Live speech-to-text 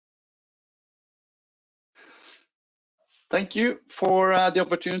Thank you for the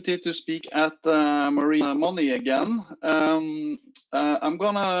opportunity to speak at Marine Money again. I'm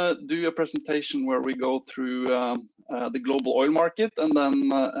gonna do a presentation where we go through the global oil market and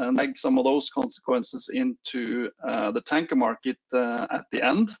then make some of those consequences into the tanker market at the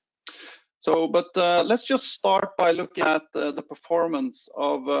end. But let's just start by looking at the performance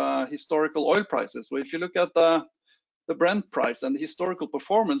of historical oil prices. So if you look at the Brent price and the historical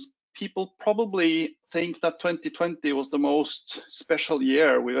performance, people probably think that 2020 was the most special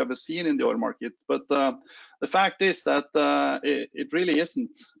year we've ever seen in the oil market. But the fact is that it really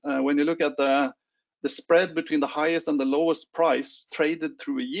isn't. When you look at the spread between the highest and the lowest price traded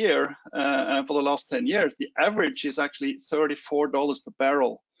through a year for the last 10 years, the average is actually $34 per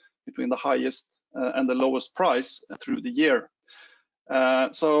barrel between the highest and the lowest price through the year.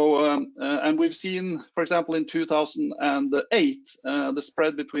 And we've seen, for example, in 2008, the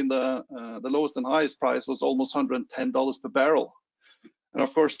spread between the lowest and highest price was almost $110 per barrel. And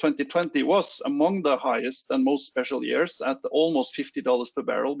of course, 2020 was among the highest and most special years at almost $50 per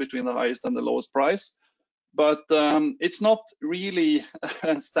barrel between the highest and the lowest price. But it's not really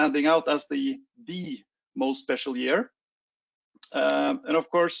standing out as the most special year. And of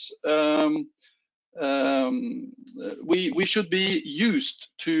course, we should be used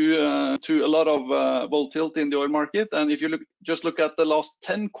to a lot of volatility in the oil market. And if you just look at the last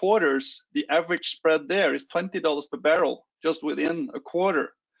 10 quarters, the average spread there is $20 per barrel just within a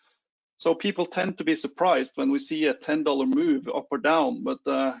quarter. So people tend to be surprised when we see a $10 move up or down. But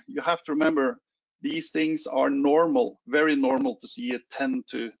you have to remember, these things are normal, very normal to see a $10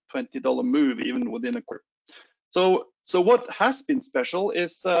 to $20 move even within a quarter. So what has been special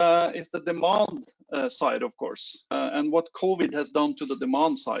is the demand side, of course, and what COVID has done to the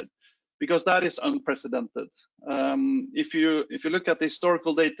demand side, because that is unprecedented. If you look at the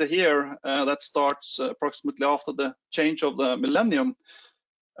historical data here, that starts approximately after the change of the millennium,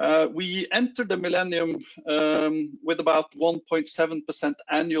 we entered the millennium with about 1.7%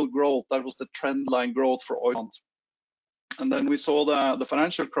 annual growth. That was the trend line growth for oil. And then we saw the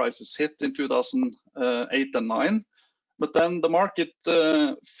financial crisis hit in 2008 and 9. But then the market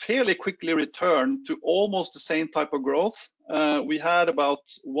fairly quickly returned to almost the same type of growth. We had about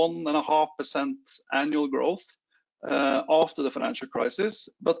 1.5% annual growth after the financial crisis,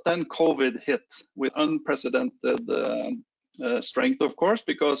 but then COVID hit with unprecedented strength, of course,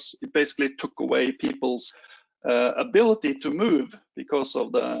 because it basically took away people's ability to move because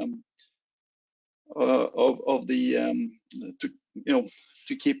of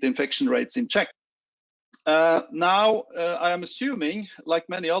to keep the infection rates in check. Now, I am assuming, like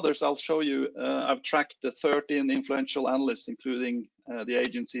many others, I'll show you, I've tracked the 13 influential analysts, including the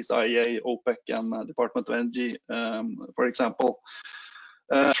agencies IEA, OPEC, and Department of Energy, for example.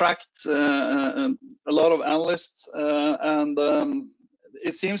 Tracked a lot of analysts, and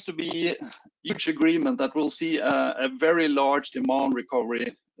it seems to be huge agreement that we'll see a very large demand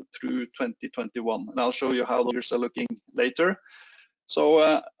recovery through 2021. And I'll show you how the years are looking later.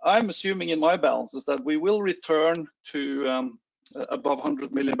 So I'm assuming in my balances that we will return to above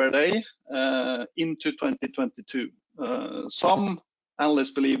 100 million per day into 2022. Some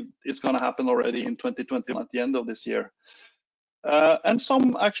analysts believe it's going to happen already in 2021 at the end of this year. And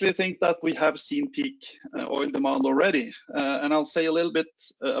some actually think that we have seen peak oil demand already. And I'll say a little bit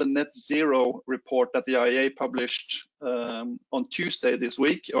a net zero report that the IEA published on Tuesday this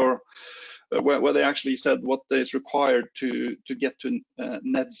week, or where they actually said what is required to get to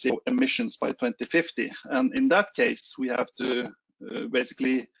net zero emissions by 2050. And in that case, we have to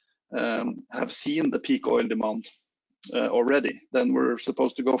basically have seen the peak oil demand already. Then we're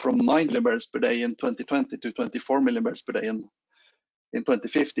supposed to go from 9 million barrels per day in 2020 to 24 million barrels per day in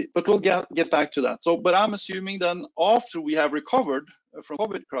 2050. But we'll get back to that. So, but I'm assuming then after we have recovered from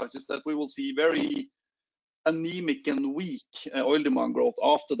COVID crisis that we will see very anemic and weak oil demand growth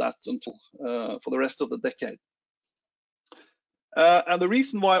after that until for the rest of the decade. And the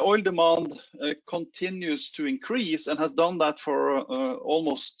reason why oil demand continues to increase and has done that for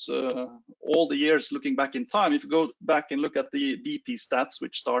almost all the years looking back in time, if you go back and look at the BP stats,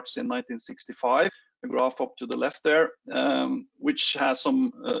 which starts in 1965, the graph up to the left there, which has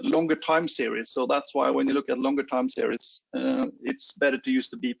some longer time series. So that's why when you look at longer time series, it's better to use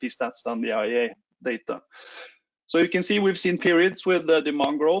the BP stats than the IEA data. So you can see we've seen periods with the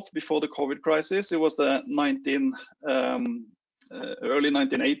demand growth before the COVID crisis. It was the early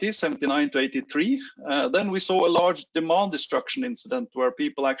 1980s, 79 to 83. Then we saw a large demand destruction incident where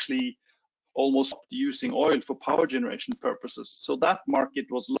people actually almost stopped using oil for power generation purposes. So that market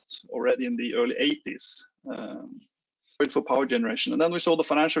was lost already in the early 80s. for power generation. And then we saw the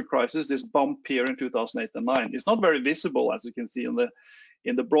financial crisis, this bump here in 2008 and 9. It's not very visible, as you can see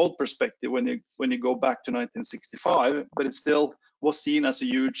in the broad perspective when you go back to 1965, but it still was seen as a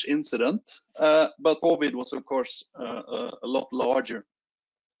huge incident. But COVID was, of course, a lot larger.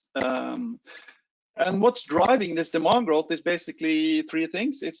 And what's driving this demand growth is basically three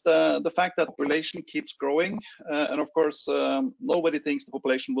things. It's the fact that population keeps growing, and of course, nobody thinks the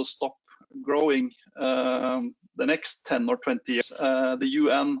population will stop growing the next 10 or 20 years. The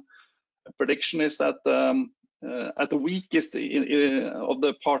UN prediction is that at the weakest of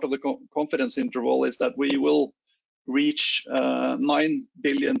the part of the confidence interval is that we will reach 9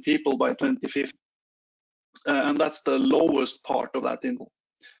 billion people by 2050, and that's the lowest part of that interval.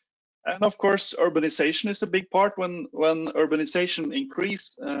 And of course, urbanization is a big part. When urbanization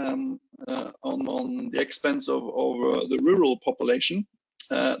increases on the expense of the rural population,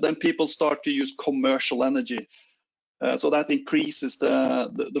 then people start to use commercial energy. So that increases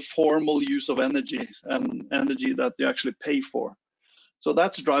the formal use of energy and energy that you actually pay for. So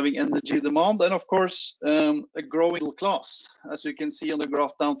that's driving energy demand. And of course, a growing middle class. As you can see on the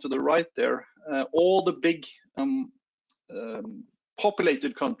graph down to the right there, all the big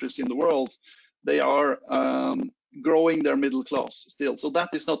populated countries in the world, they are growing their middle class still. So that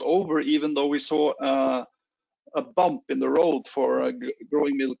is not over, even though we saw a bump in the road for a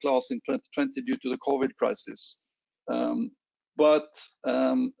growing middle class in 2020 due to the COVID crisis. But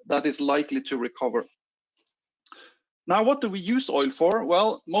that is likely to recover. Now, what do we use oil for?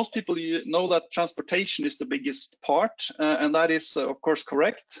 Well, most people know that transportation is the biggest part, and that is, of course,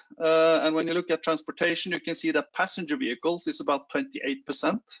 correct. And when you look at transportation, you can see that passenger vehicles is about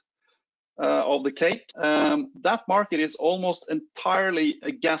 28% of the cake. That market is almost entirely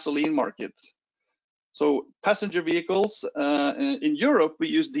a gasoline market. So passenger vehicles, in Europe, we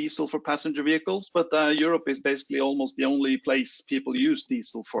use diesel for passenger vehicles, but Europe is basically almost the only place people use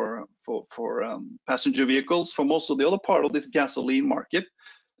diesel for passenger vehicles. For most of the other part of this gasoline market,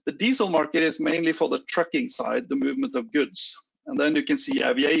 the diesel market is mainly for the trucking side, the movement of goods. And then you can see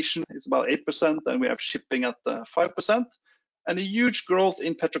aviation is about 8%, and we have shipping at 5%, and a huge growth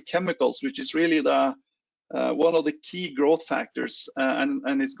in petrochemicals, which is really the one of the key growth factors,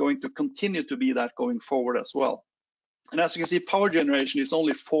 and it's going to continue to be that going forward as well. And as you can see, power generation is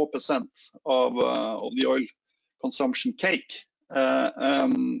only 4% of the oil consumption cake.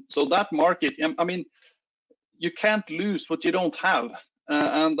 So that market, I mean, you can't lose what you don't have,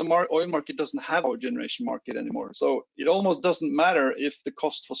 and the oil market doesn't have a power generation market anymore. So it almost doesn't matter if the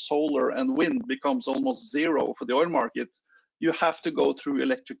cost for solar and wind becomes almost zero for the oil market. You have to go through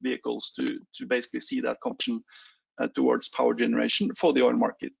electric vehicles to basically see that competition towards power generation for the oil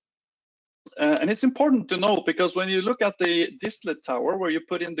market. And it's important to note, because when you look at the distillate tower where you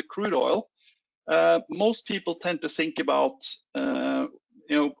put in the crude oil, most people tend to think about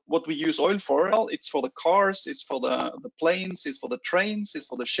what we use oil for. Well, it's for the cars, it's for the planes, it's for the trains, it's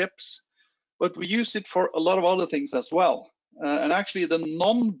for the ships, but we use it for a lot of other things as well. And actually, the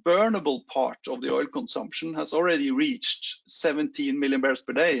non-burnable part of the oil consumption has already reached 17 million barrels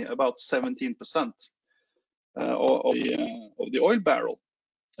per day, about 17% of the oil barrel.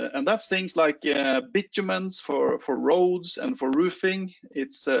 And that's things like bitumens for roads and for roofing.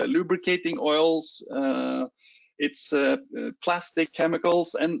 It's lubricating oils. It's plastic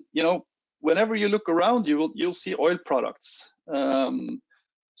chemicals. And whenever you look around, you'll see oil products.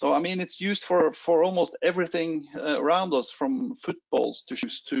 So I mean, it's used for almost everything around us, from footballs to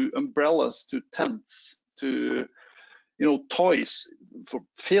shoes to umbrellas to tents to toys, for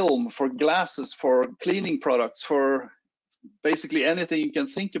film, for glasses, for cleaning products, for basically anything you can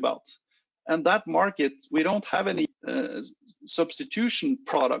think about. And that market, we don't have any substitution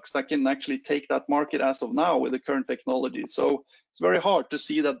products that can actually take that market as of now with the current technology. So it's very hard to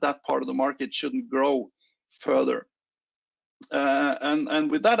see that part of the market shouldn't grow further.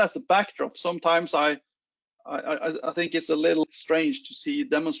 And with that as a backdrop, sometimes I think it's a little strange to see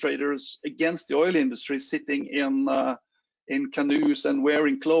demonstrators against the oil industry sitting in canoes and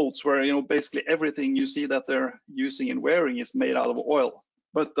wearing clothes where basically everything you see that they're using and wearing is made out of oil.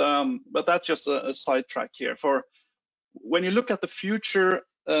 But that's just a sidetrack here. For when you look at the future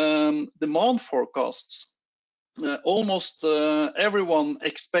demand forecasts, almost everyone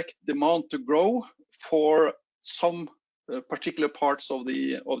expects demand to grow for some particular parts of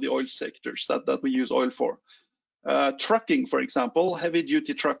the oil sectors that we use oil for. Trucking, for example,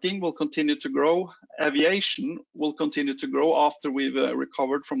 heavy-duty trucking will continue to grow. Aviation will continue to grow after we've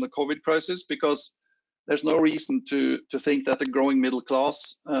recovered from the COVID crisis, because there's no reason to think that a growing middle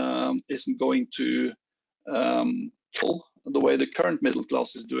class isn't going to kill the way the current middle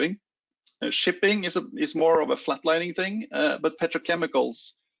class is doing. Shipping is more of a flatlining thing, but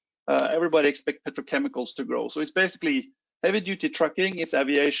petrochemicals, everybody expects petrochemicals to grow. So it's basically heavy-duty trucking, it's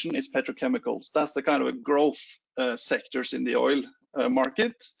aviation, it's petrochemicals. That's the kind of growth sectors in the oil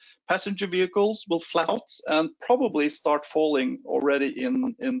market. Passenger vehicles will flat out and probably start falling already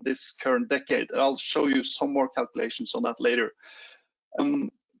in this current decade. I'll show you some more calculations on that later.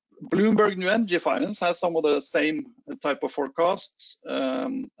 Bloomberg New Energy Finance has some of the same type of forecasts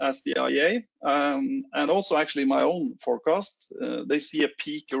as the IEA, and also actually my own forecast. They see a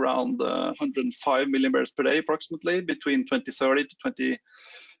peak around 105 million barrels per day approximately between 2030 to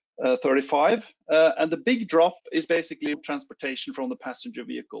 2035. And the big drop is basically transportation from the passenger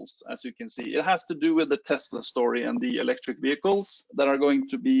vehicles, as you can see. It has to do with the Tesla story and the electric vehicles that are going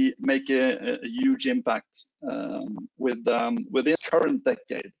to make a huge impact within the current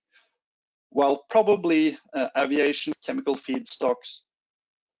decade. While probably aviation, chemical feedstocks,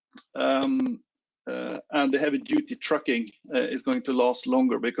 and the heavy-duty trucking is going to last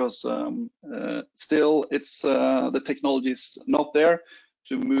longer because still the technology is not there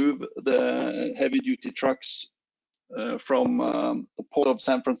to move the heavy-duty trucks from the port of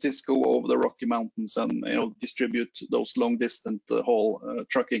San Francisco over the Rocky Mountains and distribute those long-distance haul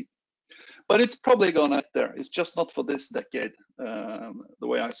trucking. But it's probably gonna get there. It's just not for this decade, the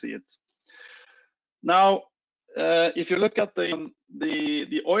way I see it. Now, if you look at the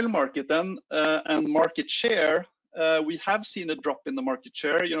oil market then and market share, we have seen a drop in the market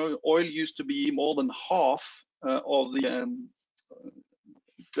share. Oil used to be more than half of the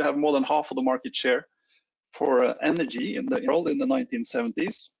to have more than half of the market share for energy in the world in the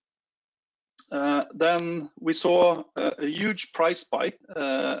 1970s. Then we saw a huge price spike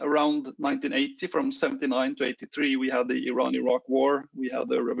around 1980, from 79 to 83. We had the Iran-Iraq war, we had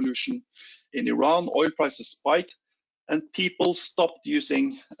the revolution in Iran, oil prices spiked, and people stopped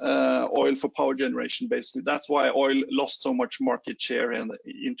using oil for power generation, basically. That's why oil lost so much market share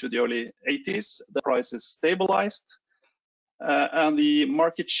into the early 80s. The prices stabilized, and the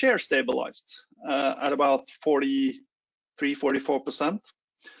market share stabilized at about 43-44%.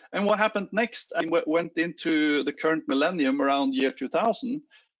 And what happened next, and went into the current millennium around year 2000,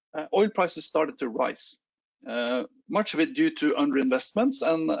 oil prices started to rise. Much of it due to underinvestments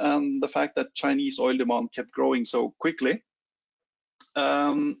and the fact that Chinese oil demand kept growing so quickly.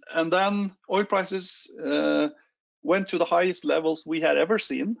 And then oil prices went to the highest levels we had ever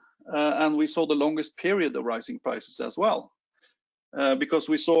seen, and we saw the longest period of rising prices as well, because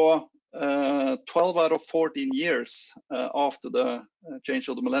we saw 12 out of 14 years after the change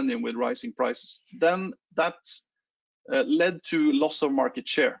of the millennium with rising prices. Then that led to loss of market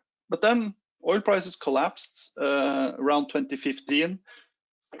share. But then oil prices collapsed around 2015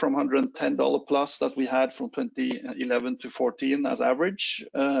 from $110 plus that we had from 2011 to 14 as average,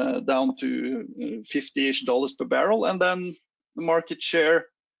 down to $50-ish per barrel. And then the market share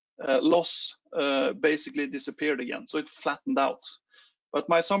loss basically disappeared again. So it flattened out. But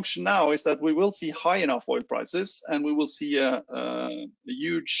my assumption now is that we will see high enough oil prices, and we will see a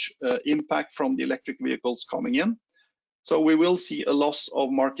huge impact from the electric vehicles coming in. So we will see a loss of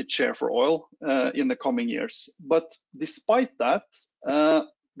market share for oil in the coming years. But despite that,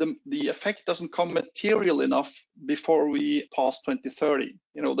 the effect doesn't come material enough before we pass 2030.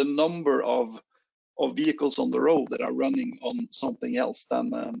 The number of vehicles on the road that are running on something else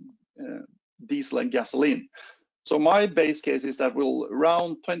than diesel and gasoline. So my base case is that we'll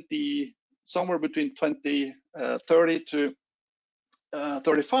somewhere between 2030 to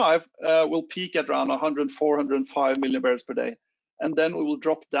 35, will peak at around 104, 105 million barrels per day. And then we will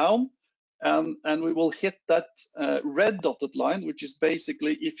drop down and we will hit that red dotted line, which is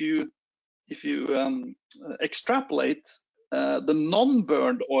basically if you extrapolate the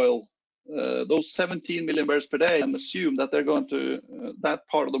non-burned oil, those 17 million barrels per day, and assume that that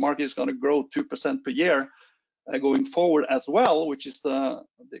part of the market is going to grow 2% per year going forward as well, which is the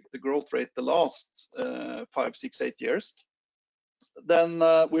growth rate the last 5, 6, 8 years. Then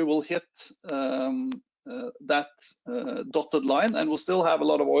we will hit that dotted line, and we'll still have a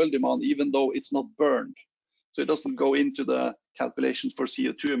lot of oil demand, even though it's not burned. So it doesn't go into the calculations for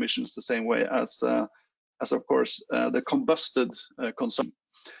CO2 emissions the same way as of course, the combusted consumption.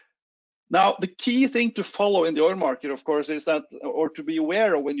 Now, the key thing to follow in the oil market, of course, is that, or to be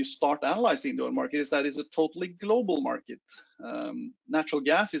aware of when you start analyzing the oil market, is that it's a totally global market. Natural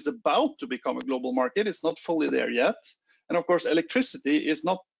gas is about to become a global market. It's not fully there yet. And of course, electricity is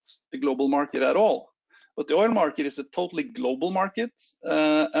not a global market at all. But the oil market is a totally global market.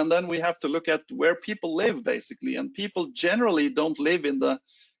 And then we have to look at where people live, basically. And people generally don't live in the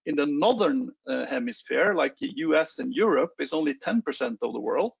northern hemisphere, like the US and Europe is only 10% of the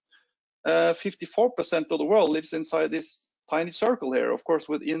world. 54% of the world lives inside this tiny circle here, of course,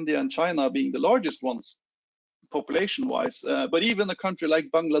 with India and China being the largest ones population-wise. But even a country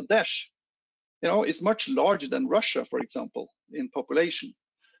like Bangladesh, is much larger than Russia, for example, in population.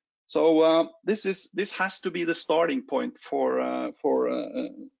 So this has to be the starting point for a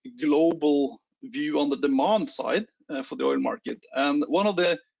global view on the demand side for the oil market. And one of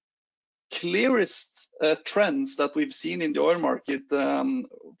the clearest trends that we've seen in the oil market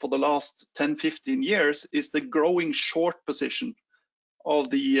for the last 10-15 years is the growing short position of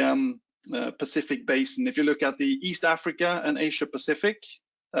the Pacific basin. If you look at the East Africa and Asia Pacific,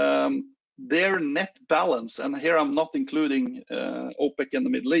 their net balance, and here I'm not including OPEC and the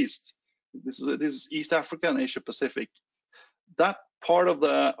Middle East. This is East Africa and Asia Pacific. That part of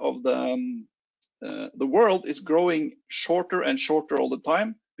the world is growing shorter and shorter all the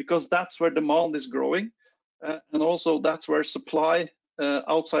time, because that's where demand is growing, and also that's where supply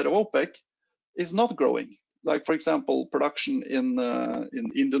outside of OPEC is not growing. Like, for example, production in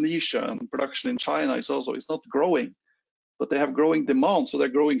Indonesia and production in China is not growing, but they have growing demand, so they're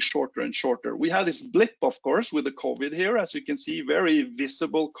growing shorter and shorter. We had this blip, of course, with the COVID here, as you can see, very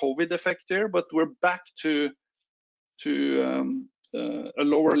visible COVID effect here, but we're back to a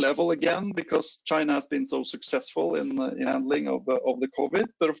lower level again, because China has been so successful in handling of the COVID.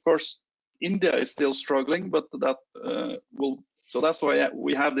 But of course, India is still struggling, but that so that's why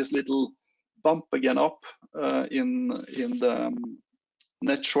we have this little bump again up in the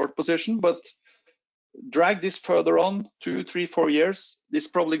net short position. But drag this further on 2, 3, 4 years, this is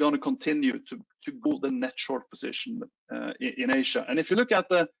probably going to continue to go the net short position in Asia. And if you look at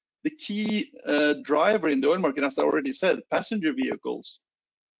the key driver in the oil market, as I already said, passenger vehicles.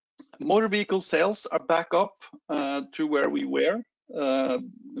 Motor vehicle sales are back up to where we were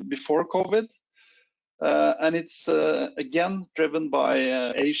before COVID. And it's again driven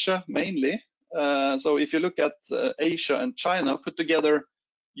by Asia mainly. So if you look at Asia and China put together,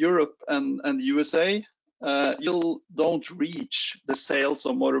 Europe and the USA, you don't reach the sales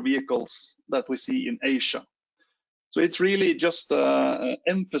of motor vehicles that we see in Asia. So it's really just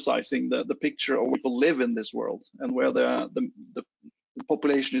emphasizing the picture of where people live in this world, and where the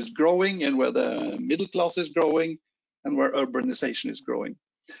population is growing, and where the middle class is growing, and where urbanization is growing.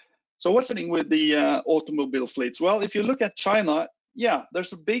 So what's happening with the automobile fleets? Well, if you look at China, yeah,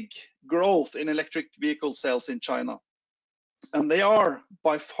 there's a big growth in electric vehicle sales in China. And they are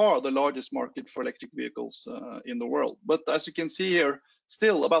by far the largest market for electric vehicles in the world. But as you can see here,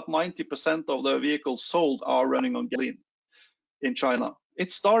 still about 90% of the vehicles sold are running on gasoline in China.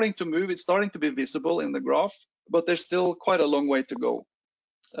 It's starting to move, it's starting to be visible in the graph, but there's still quite a long way to go.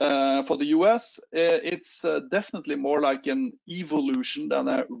 For the US, it's definitely more like an evolution than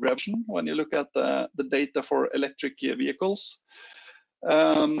a revolution when you look at the data for electric vehicles.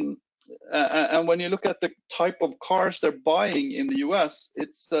 And when you look at the type of cars they're buying in the US,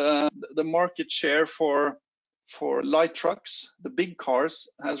 it's the market share for light trucks, the big cars,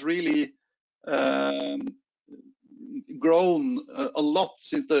 has really grown a lot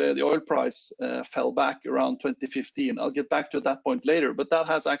since the oil price fell back around 2015. I'll get back to that point later, but that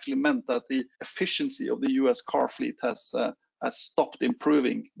has actually meant that the efficiency of the US car fleet has stopped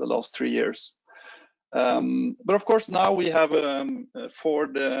improving the last 3 years. But of course, now we have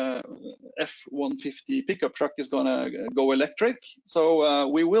Ford F-150 pickup truck is going to go electric. So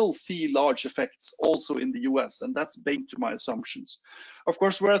we will see large effects also in the US, and that's baked to my assumptions. Of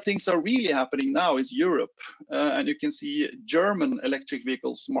course, where things are really happening now is Europe. And you can see German electric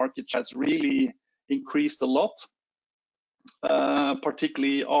vehicles market has really increased a lot,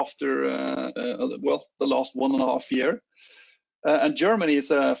 particularly after, well, the last 1.5 years. And Germany is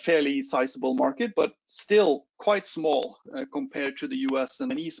a fairly sizable market, but still quite small compared to the US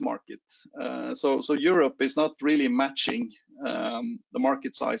and Chinese market. So Europe is not really matching the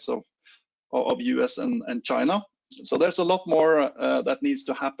market size of US and China. So there's a lot more that needs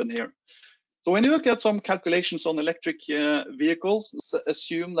to happen here. So when you look at some calculations on electric vehicles,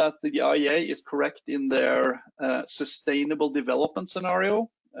 assume that the IEA is correct in their sustainable development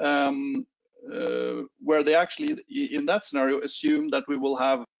scenario. Where they actually, in that scenario, assume that we will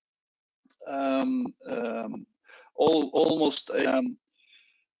have almost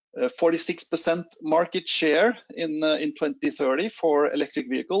 46% market share in 2030 for electric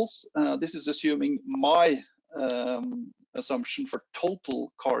vehicles. This is assuming my assumption for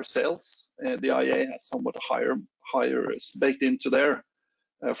total car sales. The IEA has somewhat higher baked into their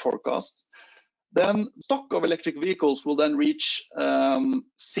forecast. Then stock of electric vehicles will then reach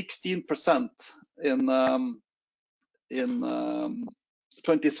 16% in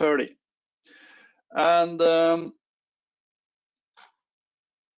 2030. And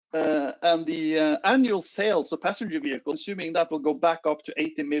And the annual sales of passenger vehicles, assuming that will go back up to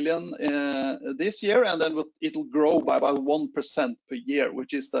 80 million this year, and then it'll grow by about 1% per year,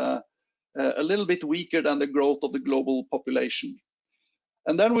 which is a little bit weaker than the growth of the global population.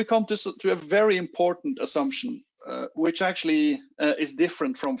 And then we come to a very important assumption, which actually is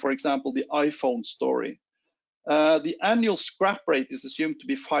different from, for example, the iPhone story. The annual scrap rate is assumed to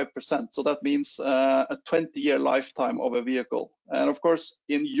be 5%, so that means a 20-year lifetime of a vehicle. And of course,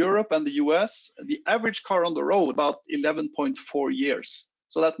 in Europe and the US, the average car on the road about 11.4 years.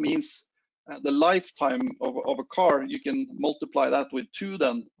 So that means the lifetime of a car, you can multiply that with 2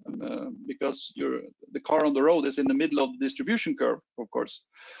 then, because the car on the road is in the middle of the distribution curve, of course.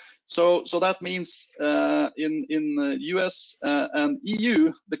 So that means in US and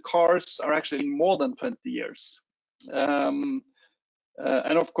EU, the cars are actually more than 20 years. And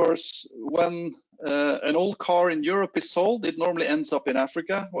of course, when an old car in Europe is sold, it normally ends up in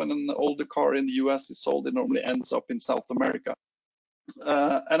Africa. When an older car in the US is sold, it normally ends up in South America.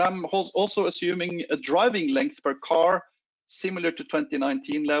 And I'm also assuming a driving length per car similar to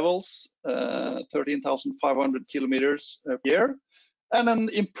 2019 levels, 13,500 kilometers per year, and an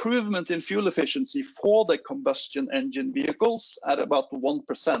improvement in fuel efficiency for the combustion engine vehicles at about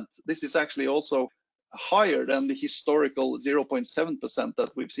 1%. This is actually also higher than the historical 0.7%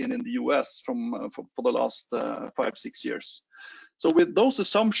 that we've seen in the US for the last 5-6 years. So with those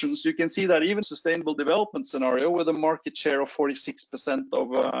assumptions, you can see that even sustainable development scenario with a market share of 46%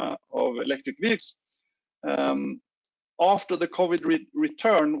 of electric vehicles, after the COVID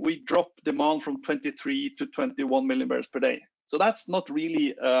return, we dropped demand from 23 to 21 million barrels per day. So that's not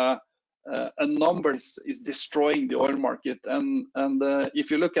really a number is destroying the oil market. And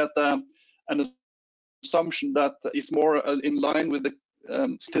if you look at an assumption that is more in line with the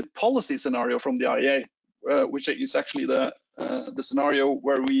state policy scenario from the IEA, which is actually the scenario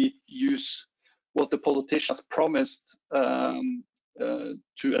where we use what the politicians promised to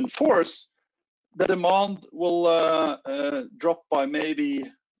enforce, the demand will drop by maybe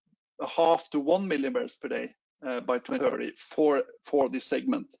 0.5 to 1 million barrels per day by 2030 for this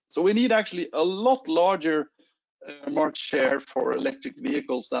segment. So we need actually a lot larger market share for electric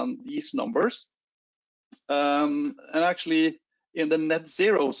vehicles than these numbers. And actually, in the net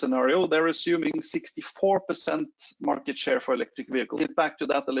zero scenario, they're assuming 64% market share for electric vehicles. We'll get back to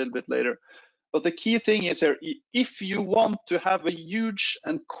that a little bit later. But the key thing is here, if you want to have a huge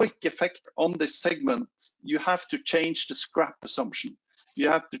and quick effect on this segment, you have to change the scrap assumption. You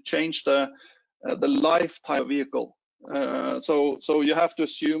have to change the lifetime vehicle. So you have to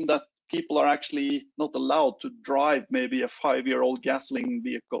assume that people are actually not allowed to drive maybe a 5-year-old gasoline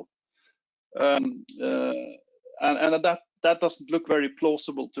vehicle. And that doesn't look very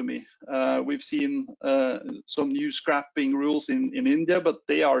plausible to me. We've seen some new scrapping rules in India, but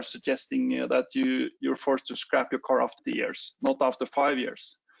they are suggesting that you're forced to scrap your car after years, not after 5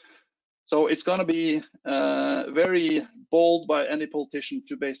 years. So it's going to be very bold by any politician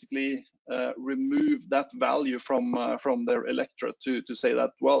to basically remove that value from their electorate to say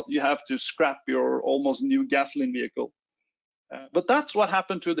that, well, you have to scrap your almost new gasoline vehicle. But that's what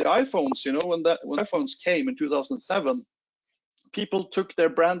happened to the iPhones. You know, when iPhones came in 2007, people took their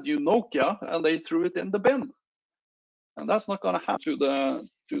brand new Nokia and they threw it in the bin, and that's not going to happen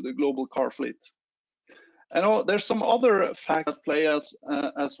to the global car fleet. And there's some other facts that play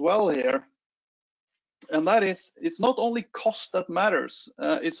as well here, and that is it's not only cost that matters.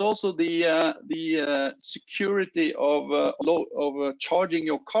 It's also the security of charging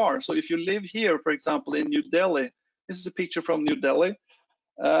your car. So if you live here, for example, in New Delhi, this is a picture from New Delhi.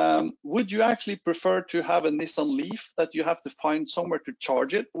 Would you actually prefer to have a Nissan Leaf that you have to find somewhere to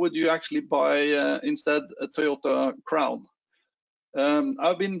charge it? Would you actually buy instead a Toyota Crown?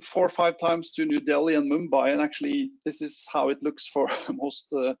 I've been 4 or 5 times to New Delhi and Mumbai, and actually this is how it looks for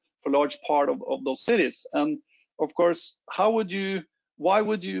for large part of those cities. And of course, why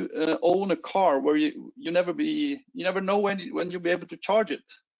would you own a car where you never know when you'll be able to charge it?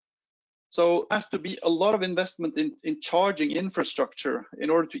 So there has to be a lot of investment in charging infrastructure in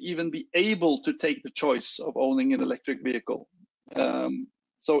order to even be able to take the choice of owning an electric vehicle.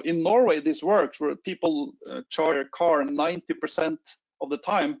 So in Norway, this works where people charge their car 90% of the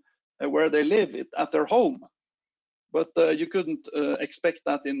time where they live at their home. But you couldn't expect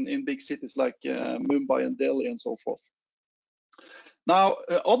that in big cities like Mumbai and Delhi and so forth. Now,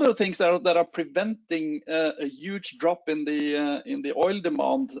 other things that are preventing a huge drop in the oil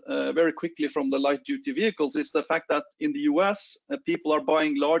demand very quickly from the light-duty vehicles is the fact that in the US, people are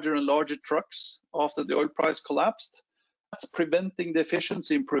buying larger and larger trucks after the oil price collapsed. That's preventing the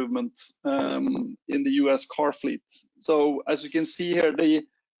efficiency improvement in the US car fleet. So as you can see here,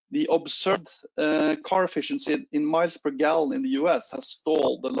 the observed car efficiency in miles per gallon in the US has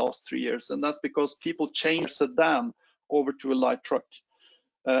stalled the last 3 years, and that's because people change sedan over to a light truck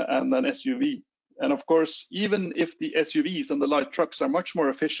and an SUV. And of course, even if the SUVs and the light trucks are much more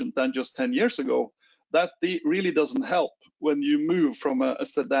efficient than just 10 years ago, that really doesn't help when you move from a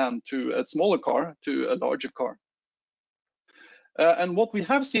sedan to a smaller car to a larger car. And what we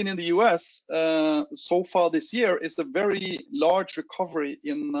have seen in the US so far this year is a very large recovery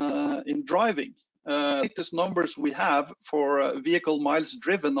in driving. Latest numbers we have for vehicle miles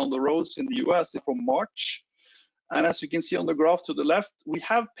driven on the roads in the US is from March. And as you can see on the graph to the left, we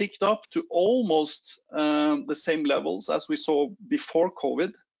have picked up to almost the same levels as we saw before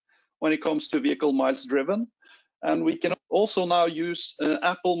COVID when it comes to vehicle miles driven. And we can also now use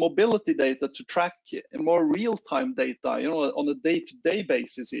Apple mobility data to track more real-time data, on a day-to-day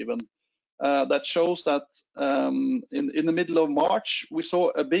basis even. That shows that in the middle of March, we saw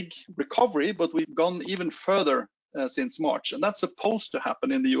a big recovery, but we've gone even further since March. And that's supposed to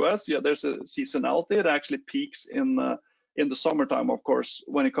happen in the US. Yeah, there's a seasonality. It actually peaks in the summertime, of course,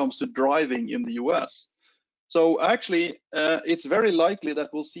 when it comes to driving in the US. So actually, it's very likely that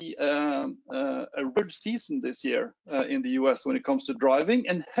we'll see a good season this year in the US when it comes to driving,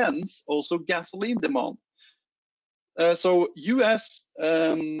 and hence also gasoline demand. So US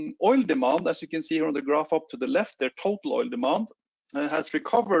oil demand, as you can see here on the graph up to the left, their total oil demand has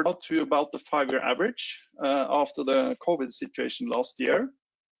recovered up to about the 5-year average after the COVID situation last year.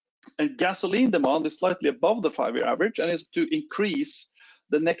 And gasoline demand is slightly above the 5-year average and is to increase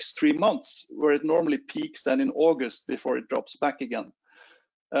the next 3 months, where it normally peaks then in August before it drops back again.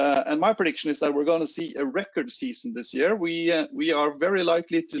 And my prediction is that we're going to see a record season this year. We are very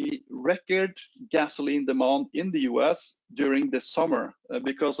likely to see record gasoline demand in the US during the summer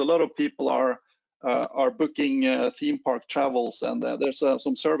because a lot of people are booking theme park travels, and there's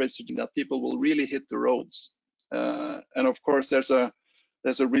some surveys suggesting that people will really hit the roads. And of course, there's a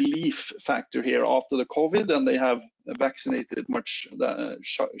relief factor here after the COVID, and they have vaccinated large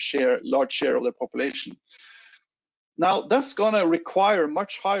share of the population. Now that's going to require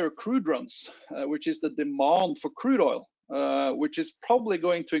much higher crude runs, which is the demand for crude oil, which is probably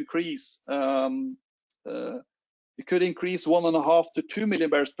going to increase. It could increase 1.5 to 2 million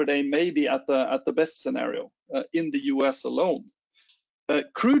barrels per day, maybe at the best scenario in the US alone.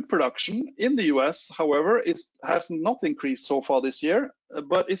 Crude production in the US, however, has not increased so far this year,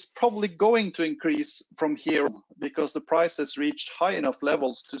 but it's probably going to increase from here because the price has reached high enough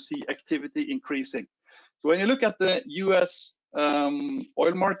levels to see activity increasing. So when you look at the US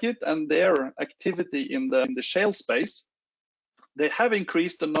oil market and their activity in the shale space, they have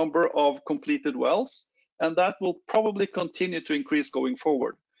increased the number of completed wells, and that will probably continue to increase going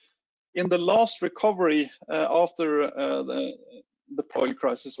forward. In the last recovery after the oil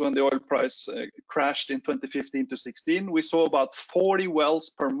crisis, when the oil price crashed in 2015 to 16, we saw about 40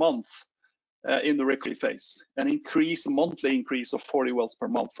 wells per month in the recovery phase, an monthly increase of 40 wells per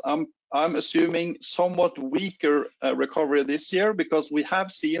month. I'm assuming somewhat weaker recovery this year because we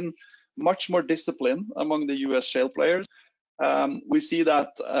have seen much more discipline among the US shale players. We see that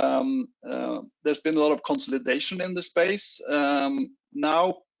there's been a lot of consolidation in the space.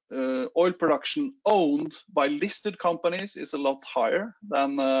 Now oil production owned by listed companies is a lot higher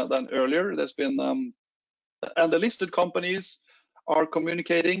than earlier. There's been and the listed companies are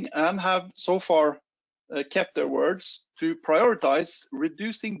communicating and have so far kept their words to prioritize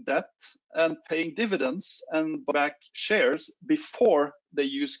reducing debt and paying dividends and back shares before they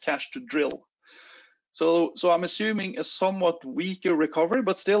use cash to drill. So I'm assuming a somewhat weaker recovery,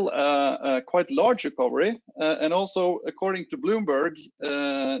 but still a quite large recovery. And also, according to Bloomberg,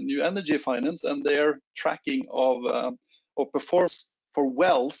 New Energy Finance and their tracking of performance for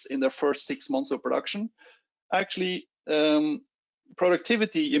wells in their first 6 months of production, actually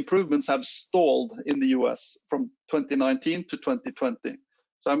productivity improvements have stalled in the US from 2019 to 2020.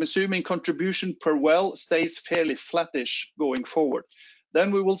 So I'm assuming contribution per well stays fairly flattish going forward. Then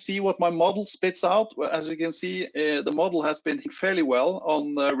we will see what my model spits out. As you can see, the model has been fairly well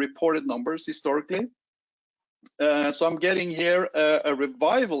on reported numbers historically. So I'm getting here a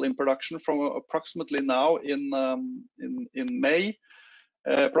revival in production from approximately now in May.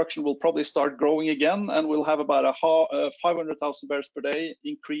 Production will probably start growing again, and we'll have about a 500,000 barrels per day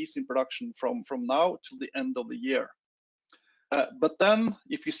increase in production from now to the end of the year. But then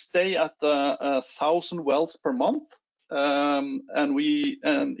if you stay at 1,000 wells per month, and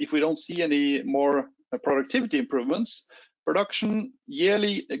if we don't see any more productivity improvements,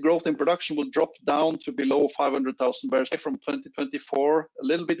 yearly growth in production will drop down to below 500,000 barrels from 2024, a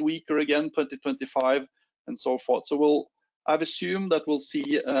little bit weaker again, 2025, and so forth. So I've assumed that we'll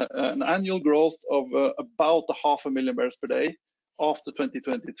see an annual growth of about 500,000 barrels per day after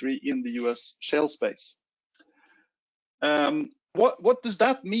 2023 in the US shale space. What does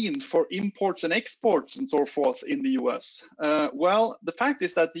that mean for imports and exports and so forth in the US? Well, the fact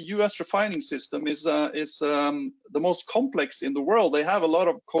is that the US refining system is the most complex in the world. They have a lot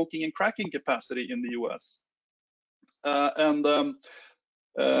of coking and cracking capacity in the US.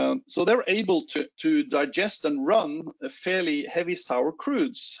 So they're able to digest and run a fairly heavy sour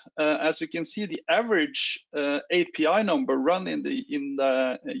crudes. As you can see, the average API number run in the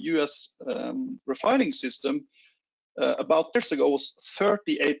US refining system about years ago was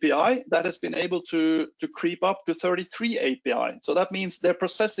 30 API. That has been able to creep up to 33 API. So that means they're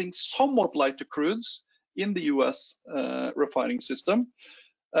processing somewhat lighter crudes in the US refining system.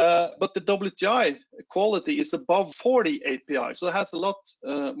 But the WTI quality is above 40 API, so it has a lot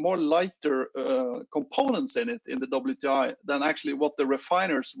more lighter components in it in the WTI than actually what the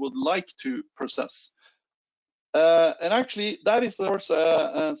refiners would like to process. And actually, that is of course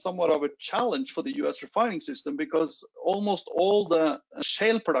somewhat of a challenge for the US refining system, because almost all the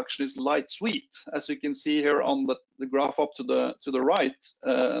shale production is light sweet, as you can see here on the graph up to the right.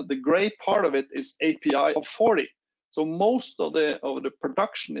 The gray part of it is API of 40. So most of the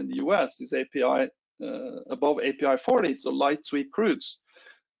production in the US is API above API 40, so light sweet crudes.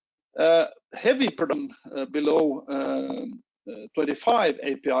 Heavy production below 25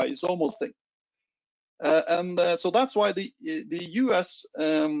 API is almost thing. So that's why the US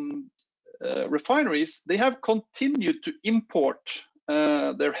refineries, they have continued to import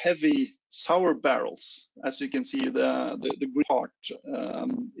their heavy sour barrels, as you can see the green part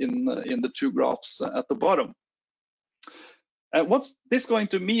in the two graphs at the bottom. What's this going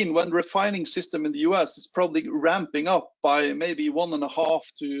to mean when refining system in the US is probably ramping up by maybe 1.5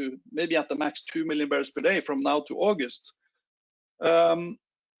 to maybe at the max 2 million barrels per day from now to August?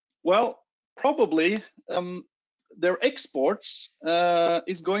 Well, probably their exports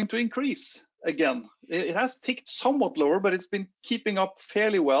is going to increase again. It has ticked somewhat lower, but it's been keeping up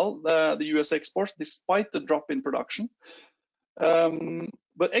fairly well, the US exports, despite the drop in production.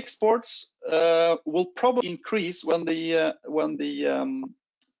 But exports will probably increase when the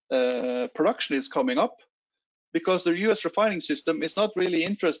production is coming up, because the US refining system is not really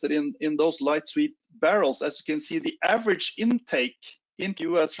interested in those light sweet barrels. As you can see, the average intake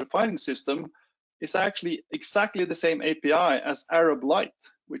into US refining system is actually exactly the same API as Arab Light,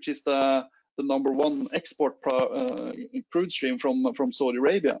 which is the #1 export crude stream from Saudi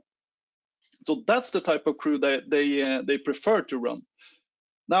Arabia. So that's the type of crude they prefer to run.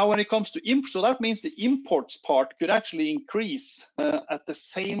 Now, when it comes to import, so that means the imports part could actually increase at the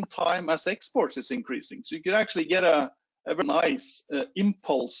same time as exports is increasing. So you could actually get a very nice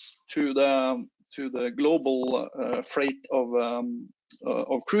impulse to the global freight of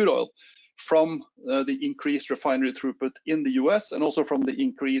crude oil from the increased refinery throughput in the US, and also from the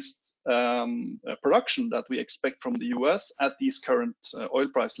increased production that we expect from the US at these current oil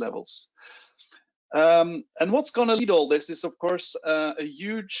price levels. And what's going to lead all this is, of course, a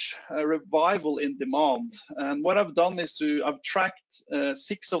huge revival in demand. And what I've done is I've tracked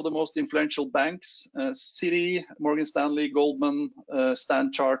 6 of the most influential banks: Citi, Morgan Stanley, Goldman,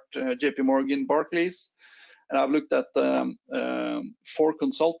 Stanchart, JP Morgan, Barclays. And I've looked at 4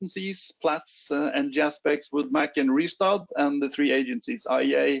 consultancies: Platts, NGSpecs, Wood Mackenzie, and Rystad, and the 3 agencies: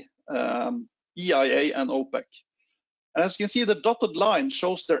 IEA, EIA, and OPEC. And as you can see, the dotted line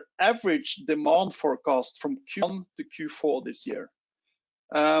shows their average demand forecast from Q1 to Q4 this year.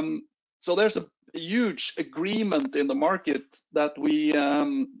 So there's a huge agreement in the market that we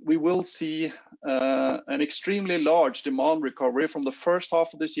will see an extremely large demand recovery from the first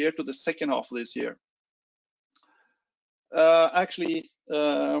half of this year to the second half of this year. Actually,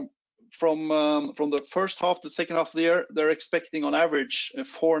 from the first half to the second half of the year, they're expecting on average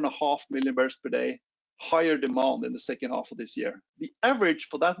 4.5 million barrels per day higher demand in the second half of this year. The average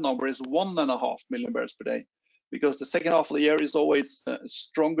for that number is 1.5 million barrels per day, because the second half of the year is always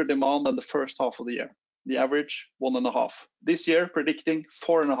stronger demand than the first half of the year. The average 1.5. This year, predicting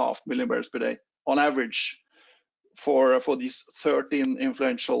 4.5 million barrels per day on average for these 13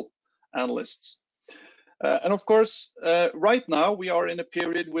 influential analysts. And of course, right now we are in a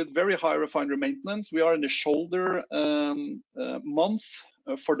period with very high refinery maintenance. We are in the shoulder month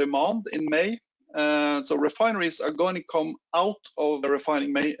for demand in May. So refineries are going to come out of the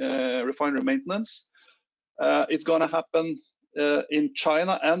refinery maintenance. It's going to happen in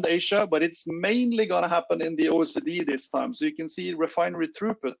China and Asia, but it's mainly going to happen in the OECD this time. So you can see refinery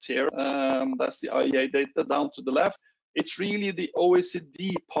throughput here. That's the IEA data down to the left. It's really the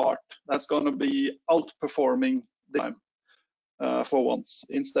OECD part that's going to be outperforming the time. for once,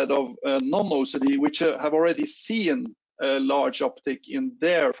 instead of non-OECD, which have already seen a large uptick in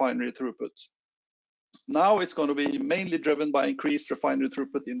their refinery throughput. Now it's going to be mainly driven by increased refinery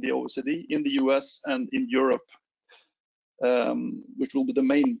throughput in the OECD, in the US, and in Europe, which will be the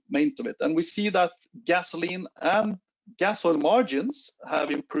main of it. And we see that gasoline and gas oil margins have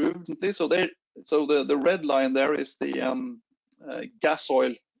improved. So the red line there is the gas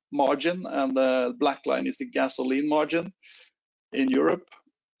oil margin, and the black line is the gasoline margin in Europe.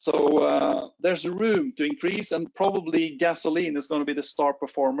 So there's room to increase, and probably gasoline is going to be the star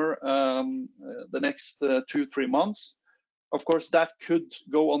performer the next 2-3 months. Of course, that could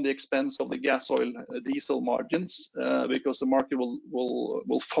go on the expense of the gas oil diesel margins because the market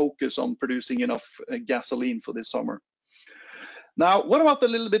will focus on producing enough gasoline for this summer. Now, what about the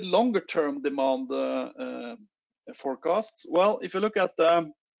little bit longer term demand forecasts? Well, if you look at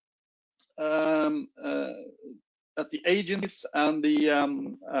the agencies and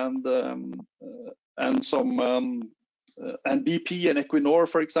and BP and Equinor,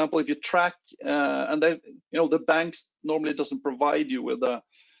 for example, if you track and they, the banks normally doesn't provide you with a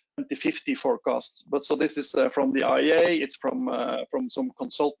 2050 forecasts, but so this is from the IEA, it's from some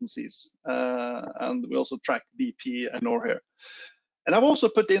consultancies, and we also track BP and Equinor here. And I've also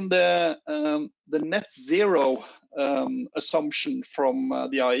put in the net zero assumption from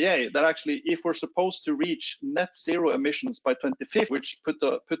the IEA, that actually if we're supposed to reach net zero emissions by 2050, which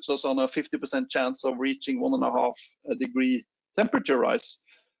puts us on a 50% chance of reaching 1.5 degree temperature rise,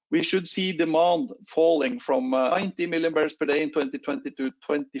 we should see demand falling from 90 million barrels per day in 2020 to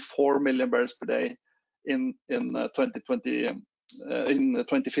 24 million barrels per day in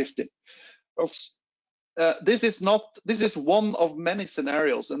 2050. This is one of many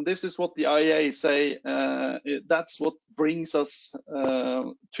scenarios, and this is what the IEA say that's what brings us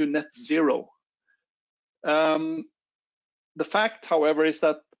to net zero. The fact, however, is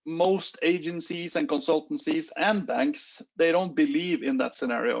that most agencies and consultancies and banks, they don't believe in that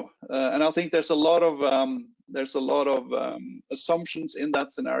scenario, and I think there's a lot of assumptions in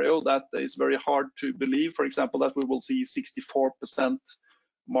that scenario that is very hard to believe. For example, that we will see 64%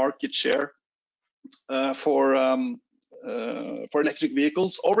 market share for electric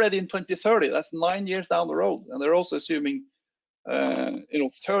vehicles already in 2030. That's 9 years down the road, and they're also assuming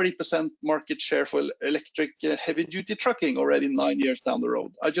 30% market share for electric heavy-duty trucking already 9 years down the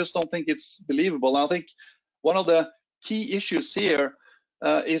road. I just don't think it's believable. And I think one of the key issues here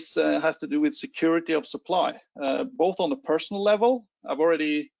has to do with security of supply, both on a personal level. I've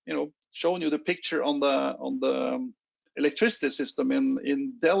already shown you the picture on the electricity system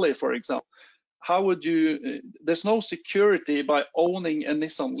in Delhi, for example. How would you? There's no security by owning a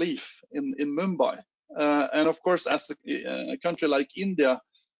Nissan Leaf in Mumbai, and of course, as a country like India,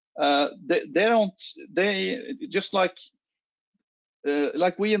 they just like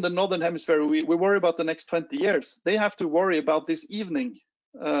we in the northern hemisphere, we worry about the next 20 years. They have to worry about this evening,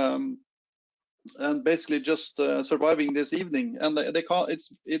 and basically just surviving this evening. And they can't.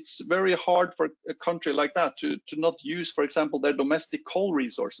 It's very hard for a country like that to not use, for example, their domestic coal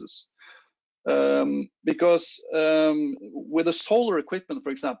resources. Because with the solar equipment, for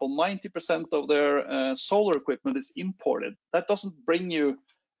example, 90% of their solar equipment is imported. That doesn't bring you,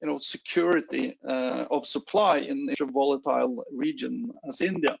 security of supply in such a volatile region as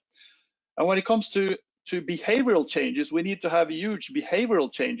India. And when it comes to behavioral changes, we need to have huge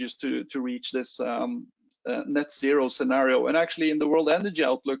behavioral changes to reach this net zero scenario. And actually, in the World Energy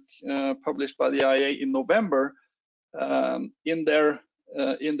Outlook published by the IEA in November, in their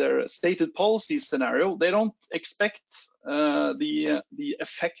stated policy scenario, they don't expect the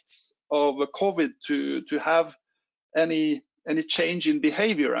effects of COVID to have any change in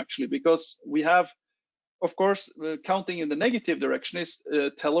behavior, actually, because we have, of course, counting in the negative direction is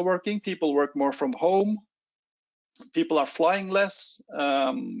teleworking. People work more from home. People are flying less.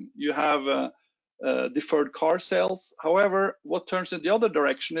 You have deferred car sales. However, what turns in the other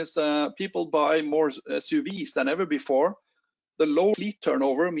direction is people buy more SUVs than ever before. The low fleet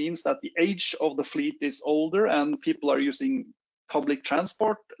turnover means that the age of the fleet is older and people are using public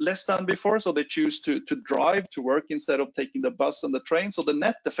transport less than before, so they choose to drive to work instead of taking the bus and the train. So the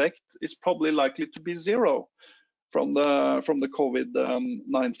net effect is probably likely to be zero from the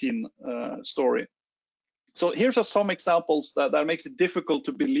COVID-19 story. So here's some examples that makes it difficult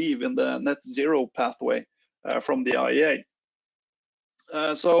to believe in the net zero pathway from the IEA.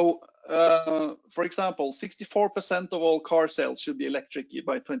 For example, 64% of all car sales should be electric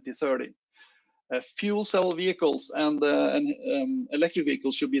by 2030. Fuel cell vehicles and electric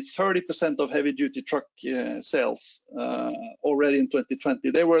vehicles should be 30% of heavy-duty truck sales already in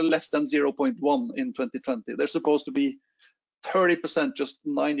 2020. They were less than 0.1 in 2020. They're supposed to be 30% just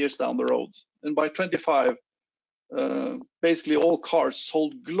 9 years down the road. And by 25, basically all cars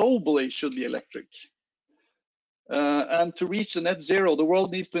sold globally should be electric. And to reach the net zero, the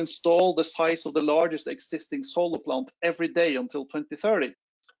world needs to install the size of the largest existing solar plant every day until 2030.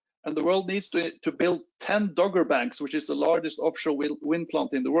 And the world needs to build 10 Dogger Banks, which is the largest offshore wind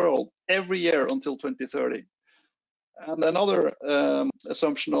plant in the world, every year until 2030. And another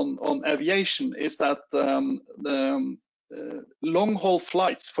assumption on aviation is that the long-haul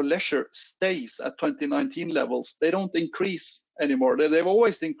flights for leisure stays at 2019 levels. They don't increase anymore. They've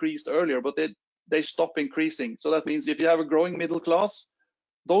always increased earlier, but they stop increasing. So that means if you have a growing middle class,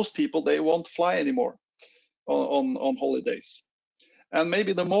 those people, they won't fly anymore on holidays. And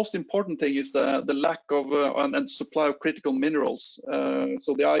maybe the most important thing is the lack of and supply of critical minerals.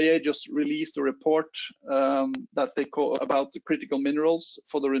 So the IEA just released a report that they call about the critical minerals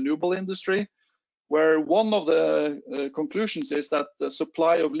for the renewable industry, where one of the conclusions is that the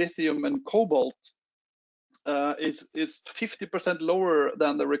supply of lithium and cobalt is 50% lower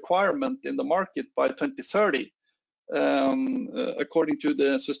than the requirement in the market by 2030, according to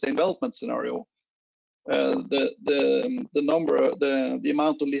the Sustainable Development Scenario. The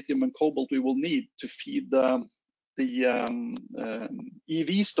amount of lithium and cobalt we will need to feed the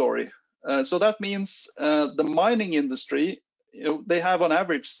EV story. So that means the mining industry, they have on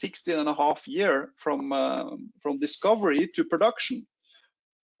average 16.5 years from discovery to production.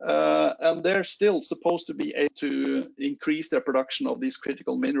 And they're still supposed to be able to increase their production of these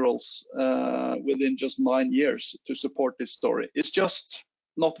critical minerals within just 9 years to support this story. It's just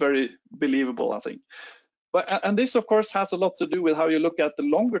not very believable, I think. And this, of course, has a lot to do with how you look at the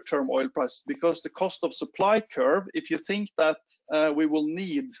longer-term oil price, because the cost of supply curve, if you think that we will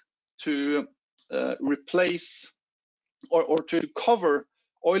need to replace or to cover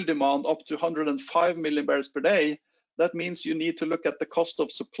oil demand up to 105 million barrels per day, that means you need to look at the cost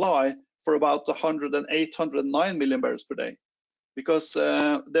of supply for about 108, 109 million barrels per day, because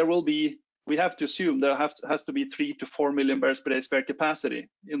there will be, we have to assume there has to be 3 to 4 million barrels per day spare capacity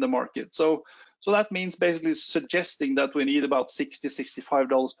in the market. So that means basically suggesting that we need about $60,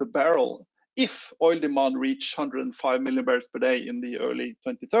 $65 per barrel if oil demand reach 105 million barrels per day in the early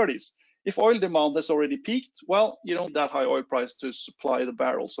 2030s. If oil demand has already peaked, well, you don't need that high oil price to supply the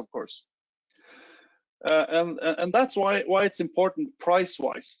barrels, of course. And that's why it's important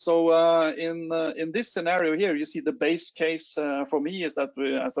price-wise. So in this scenario here, you see the base case for me is that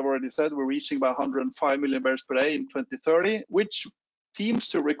we, as I've already said, we're reaching about 105 million barrels per day in 2030, which seems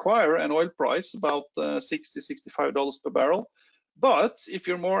to require an oil price about $60, $65 per barrel. But if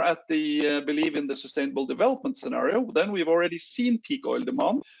you're more at the believe in the sustainable development scenario, then we've already seen peak oil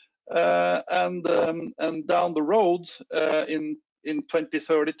demand, and down the road in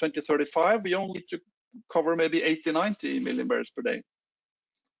 2030, 2035, we only need to cover maybe 80, 90 million barrels per day,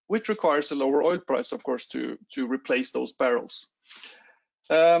 which requires a lower oil price, of course, to replace those barrels.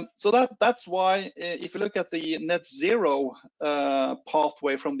 So that's why if you look at the net zero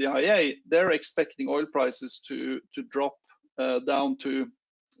pathway from the IEA, they're expecting oil prices to drop down to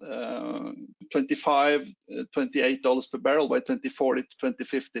 $25, $28 per barrel by 2040 to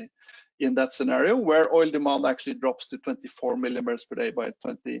 2050 in that scenario, where oil demand actually drops to 24 million barrels per day by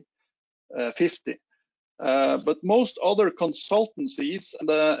 2050. But most other consultancies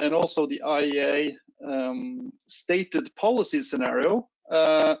and also the IEA stated policy scenario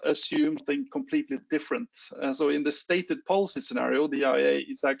assume something completely different. So in the stated policy scenario, the IEA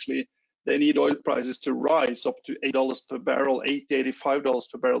is actually, they need oil prices to rise up to $8 per barrel, $80, $85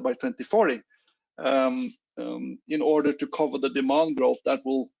 per barrel by 2040 in order to cover the demand growth that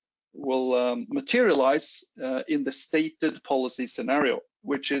will materialize in the stated policy scenario,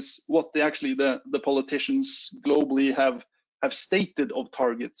 which is what the politicians globally have stated of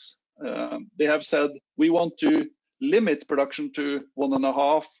targets. They have said we want to limit production to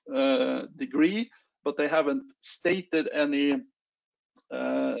 1.5 degree, but they haven't stated any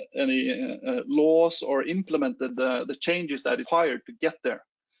laws or implemented the changes that are required to get there.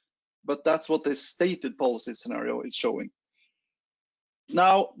 But that's what the stated policy scenario is showing.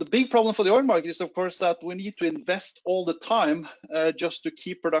 Now, the big problem for the oil market is, of course, that we need to invest all the time just to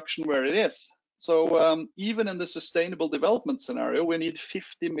keep production where it is. So even in the sustainable development scenario, we need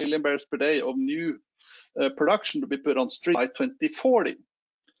 50 million barrels per day of new production to be put on stream by 2040.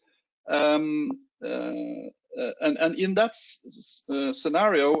 And in that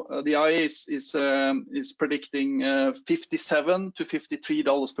scenario, the IEA is predicting $57 to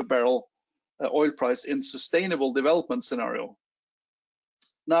 $53 per barrel oil price in sustainable development scenario.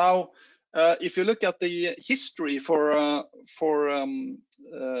 Now, If you look at the history for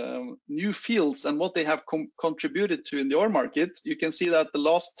new fields and what they have contributed to in the oil market, you can see that the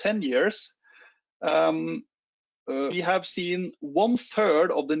last 10 years, we have seen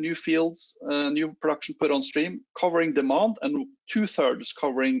 1/3 of the new fields, new production put on stream, covering demand, and 2/3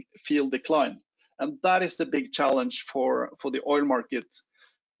 covering field decline. And that is the big challenge for the oil market,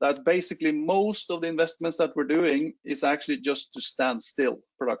 that basically most of the investments that we're doing is actually just to stand still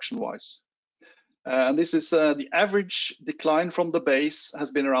production-wise. And this is the average decline from the base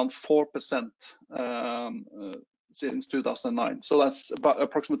has been around 4% since 2009. So that's about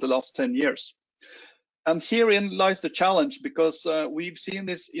approximately the last 10 years. And herein lies the challenge, because we've seen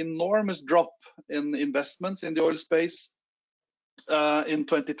this enormous drop in investments in the oil space in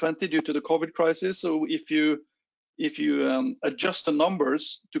 2020 due to the COVID crisis. So if you adjust the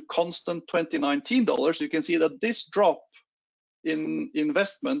numbers to constant 2019 dollars, you can see that this drop in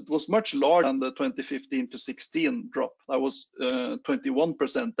investment was much larger than the 2015 to 16 drop. That was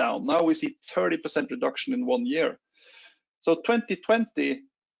 21% down. Now we see 30% reduction in 1 year. So 2020,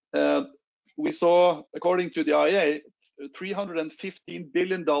 we saw, according to the IEA, $315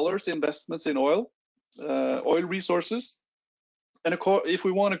 billion investments in oil resources. And if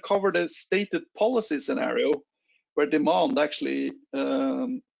we want to cover the stated policy scenario, where demand actually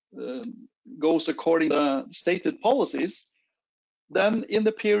goes according to the stated policies, then in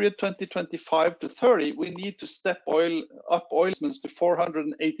the period 2025 to 30, we need to step up oil investments to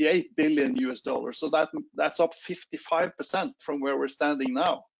 $488 billion US. So that's up 55% from where we're standing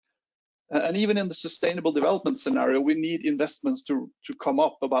now. And even in the sustainable development scenario, we need investments to come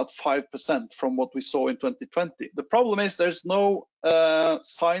up about 5% from what we saw in 2020. The problem is there's no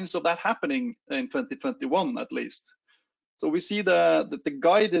signs of that happening in 2021, at least. So we see that the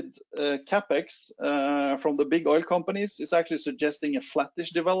guided capex from the big oil companies is actually suggesting a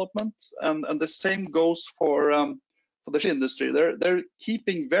flattish development, and the same goes for the shale industry. They're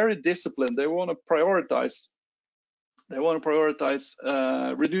keeping very disciplined. They want to prioritize. They want to prioritize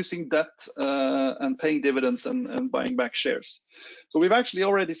reducing debt and paying dividends and buying back shares. So we've actually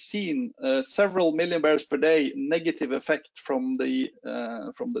already seen several million barrels per day negative effect from the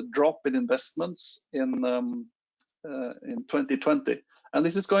drop in investments in 2020, and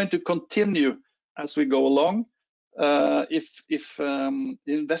this is going to continue as we go along if the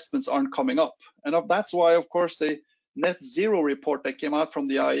investments aren't coming up. And that's why, of course, the net zero report that came out from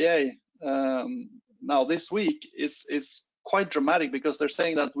the IEA now this week is quite dramatic, because they're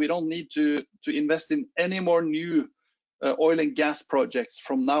saying that we don't need to invest in any more new oil and gas projects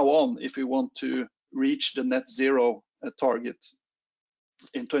from now on if we want to reach the net zero target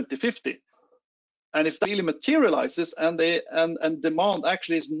in 2050. And if that really materializes and demand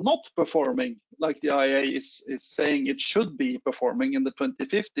actually is not performing like the IEA is saying it should be performing in the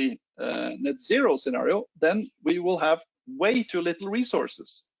 2050 net zero scenario, then we will have way too little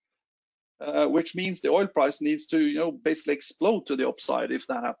resources, which means the oil price needs to basically explode to the upside if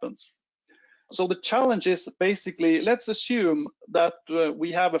that happens. So the challenge is basically, let's assume that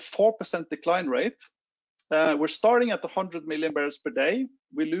we have a 4% decline rate. We're starting at 100 million barrels per day.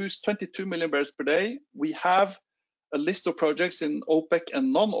 We lose 22 million barrels per day. We have a list of projects in OPEC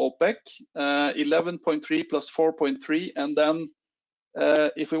and non-OPEC, 11.3 plus 4.3. And then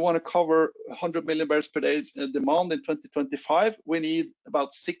if we want to cover 100 million barrels per day demand in 2025, we need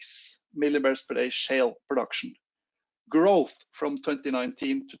about 6 million barrels per day shale production growth from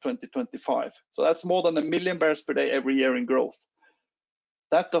 2019 to 2025. So that's more than 1 million barrels per day every year in growth.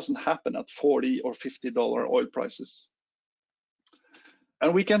 That doesn't happen at $40 or $50 oil prices.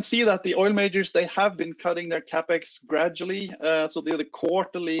 And we can see that the oil majors, they have been cutting their capex gradually. So the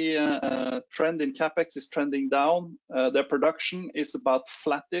quarterly trend in capex is trending down. Their production is about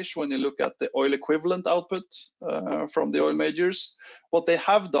flattish when you look at the oil equivalent output from the oil majors. What they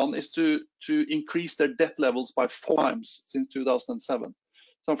have done is to increase their debt levels by 4 times since 2007.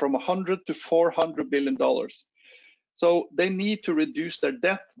 So from $100 to $400 billion. So they need to reduce their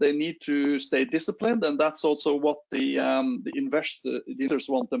debt. They need to stay disciplined, and that's also what the investors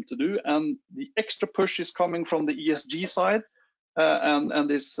want them to do. And the extra push is coming from the ESG side and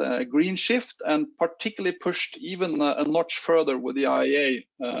this green shift, and particularly pushed even a notch further with the IEA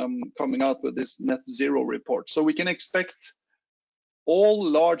coming out with this net zero report. So we can expect all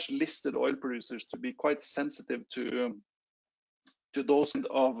large listed oil producers to be quite sensitive to those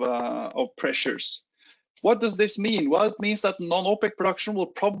of pressures. What does this mean? Well, it means that non-OPEC production will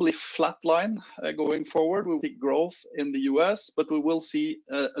probably flatline going forward. We'll see growth in the US, but we will see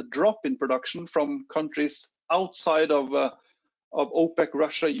a drop in production from countries outside of OPEC,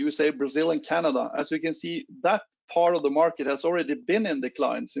 Russia, USA, Brazil, and Canada. As you can see, that part of the market has already been in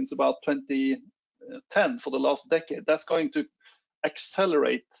decline since about 2010 for the last decade. That's going to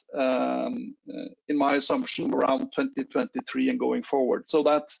accelerate, in my assumption, around 2023 and going forward. So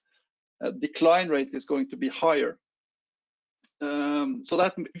that decline rate is going to be higher. So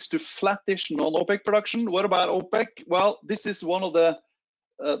that leads to flattish non-OPEC production. What about OPEC? Well, this is one of the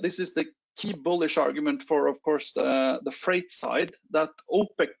this is the key bullish argument for, of course, the freight side, that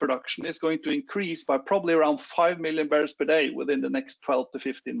OPEC production is going to increase by probably around 5 million barrels per day within the next 12 to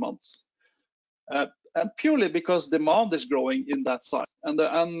 15 months. And purely because demand is growing in that side, and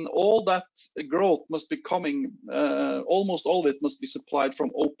all that growth must be coming, almost all of it must be supplied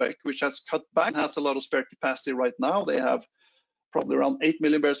from OPEC, which has cut back, has a lot of spare capacity right now. They have probably around 8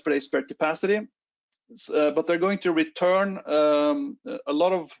 million barrels per day spare capacity, but they're going to return a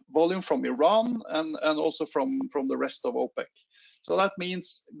lot of volume from Iran and also from the rest of OPEC. So that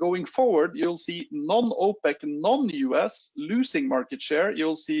means going forward, you'll see non-OPEC, non-US losing market share.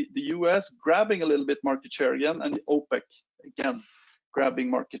 You'll see the US grabbing a little bit market share again, and OPEC again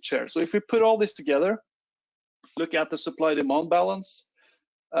grabbing market share. So if we put all this together, look at the supply-demand balance,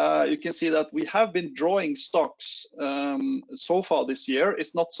 you can see that we have been drawing stocks so far this year.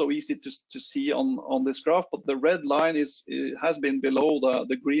 It's not so easy to see on this graph, but the red line has been below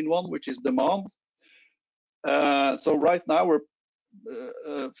the green one, which is demand. So right now we're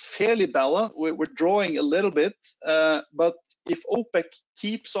fairly balanced. We're drawing a little bit, but if OPEC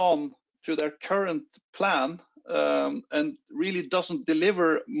keeps on to their current plan and really doesn't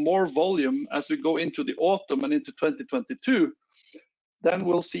deliver more volume as we go into the autumn and into 2022, then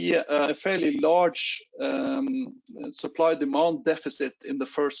we'll see a fairly large supply-demand deficit in the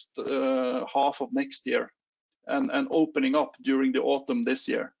first half of next year and opening up during the autumn this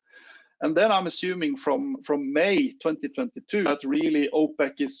year. And then I'm assuming from May 2022 that really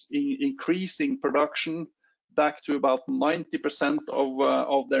OPEC is increasing production back to about 90%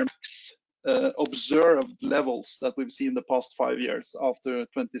 of their observed levels that we've seen the past 5 years after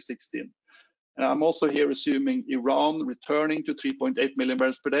 2016. And I'm also here assuming Iran returning to 3.8 million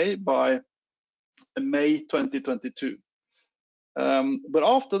barrels per day by May 2022. But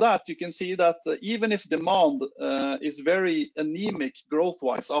after that, you can see that even if demand is very anemic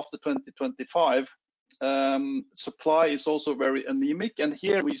growth-wise after 2025, supply is also very anemic. And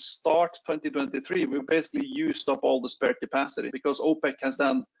here we start 2023, we basically used up all the spare capacity because OPEC has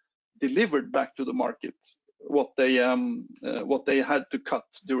then delivered back to the market what they had to cut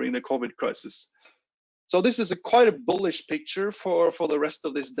during the COVID crisis. So this is quite a bullish picture for the rest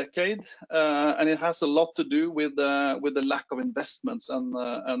of this decade, and it has a lot to do with the lack of investments and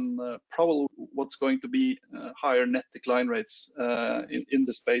probably what's going to be higher net decline rates in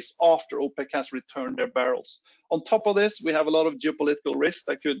the space after OPEC has returned their barrels. On top of this, we have a lot of geopolitical risks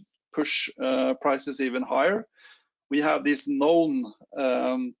that could push prices even higher. We have these known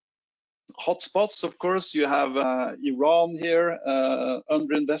hotspots. Of course, you have Iran here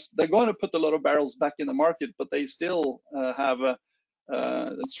underinvest. They're going to put a lot of barrels back in the market, but they still have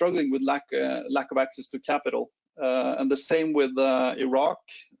struggling with lack of access to capital. And the same with Iraq.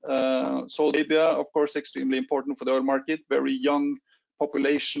 Saudi Arabia, of course, extremely important for the oil market. Very young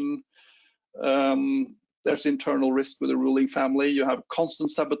population. There's internal risk with the ruling family. You have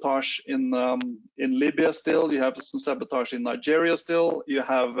constant sabotage in Libya still. You have constant sabotage in Nigeria still. You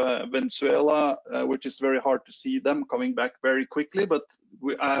have Venezuela, which is very hard to see them coming back very quickly, but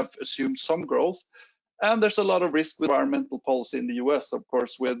I have assumed some growth. And there's a lot of risk with environmental policy in the US, of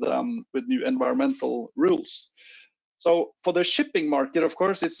course, with new environmental rules. So for the shipping market, of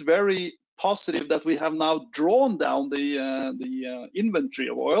course, it's very positive that we have now drawn down the inventory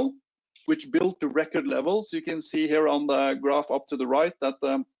of oil, which built to record levels. You can see here on the graph up to the right that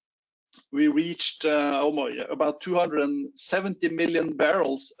we reached about 270 million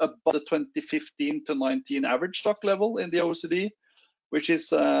barrels above the 2015 to 19 average stock level in the OECD, which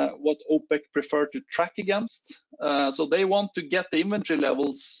is what OPEC prefer to track against. So they want to get the inventory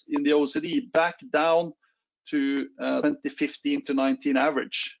levels in the OECD back down to 2015 to 19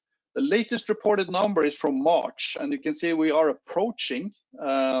 average. The latest reported number is from March, and you can see we are approaching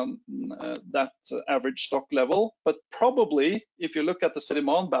that average stock level. But probably, if you look at the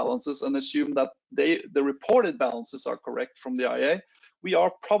demand balances and assume that the reported balances are correct from the IA, we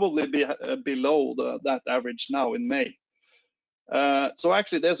are probably below that average now in May. So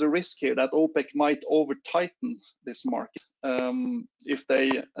actually, there's a risk here that OPEC might over-tighten this market if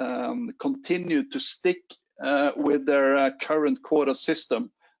they continue to stick with their current quota system.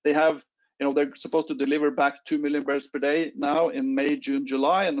 They have, they're supposed to deliver back 2 million barrels per day now in May, June,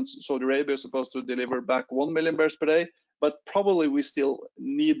 July, and Saudi Arabia is supposed to deliver back 1 million barrels per day. But probably we still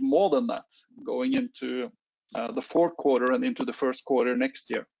need more than that going into the fourth quarter and into the first quarter next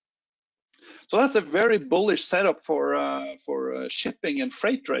year. So that's a very bullish setup for shipping and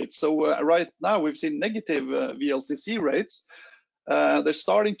freight rates. So right now we've seen negative VLCC rates. They're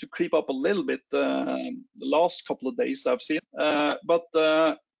starting to creep up a little bit the last couple of days I've seen. But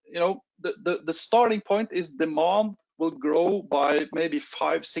you know, the starting point is demand will grow by maybe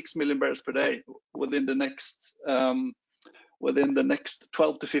 5-6 million barrels per day within the next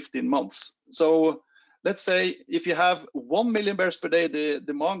 12 to 15 months. So let's say if you have 1 million barrels per day, the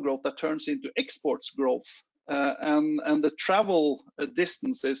demand growth that turns into exports growth, and the travel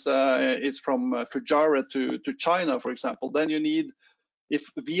distance is from Fujairah to China, for example, then you need, if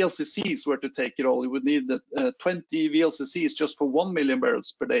VLCCs were to take it all, you would need 20 VLCCs just for 1 million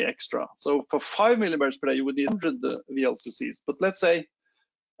barrels per day extra. So for 5 million barrels per day, you would need 100 VLCCs. But let's say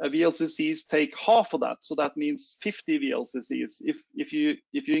VLCCs take half of that, so that means 50 VLCCs. If you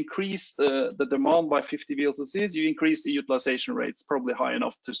increase the demand by 50 VLCCs, you increase the utilization rates probably high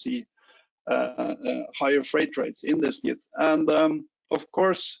enough to see higher freight rates in this kit. And of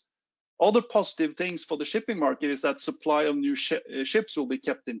course, other positive things for the shipping market is that supply of new ships will be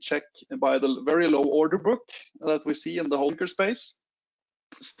kept in check by the very low order book that we see in the tanker space.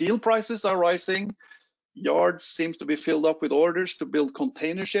 Steel prices are rising. Yards seems to be filled up with orders to build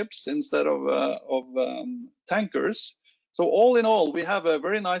container ships instead of tankers. So all in all, we have a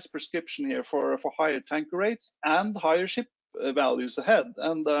very nice prescription here for higher tanker rates and higher ship values ahead.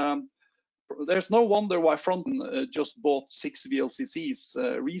 And there's no wonder why Fronten just bought 6 VLCCs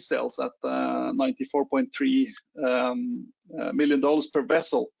resales at $94.3 million per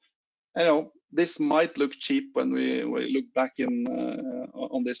vessel. You know, this might look cheap when we look back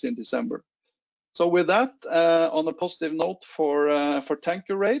on this in December. So with that, on a positive note for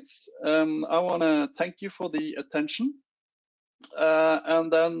tanker rates, I want to thank you for the attention.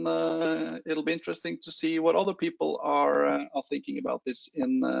 And then it'll be interesting to see what other people are thinking about this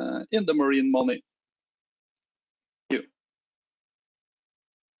in the Marine Money.